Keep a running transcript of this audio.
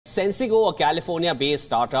Sensigo, a California-based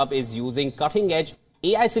startup, is using cutting-edge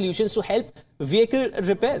AI solutions to help vehicle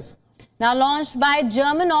repairs. Now launched by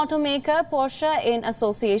German automaker Porsche in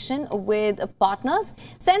association with partners,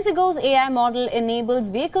 Sensigo's AI model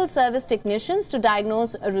enables vehicle service technicians to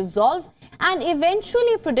diagnose, resolve and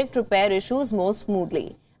eventually predict repair issues more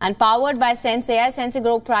smoothly. And powered by SenseAI,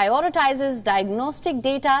 Sensigo prioritizes diagnostic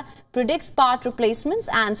data, predicts part replacements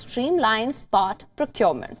and streamlines part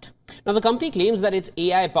procurement. Now, the company claims that its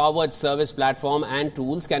AI-powered service platform and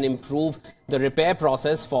tools can improve the repair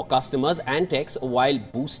process for customers and techs while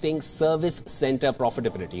boosting service center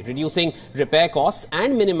profitability, reducing repair costs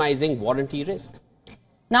and minimizing warranty risk.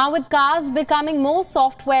 Now, with cars becoming more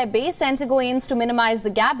software-based, Sensigo aims to minimize the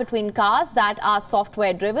gap between cars that are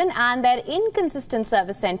software-driven and their inconsistent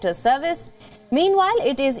service center service. Meanwhile,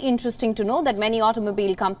 it is interesting to know that many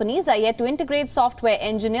automobile companies are yet to integrate software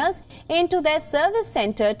engineers into their service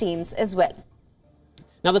center teams as well.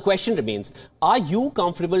 Now, the question remains, are you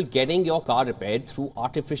comfortable getting your car repaired through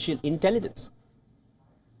artificial intelligence?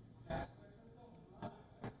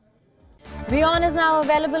 WION is now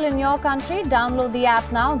available in your country. Download the app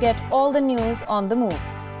now. Get all the news on the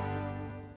move.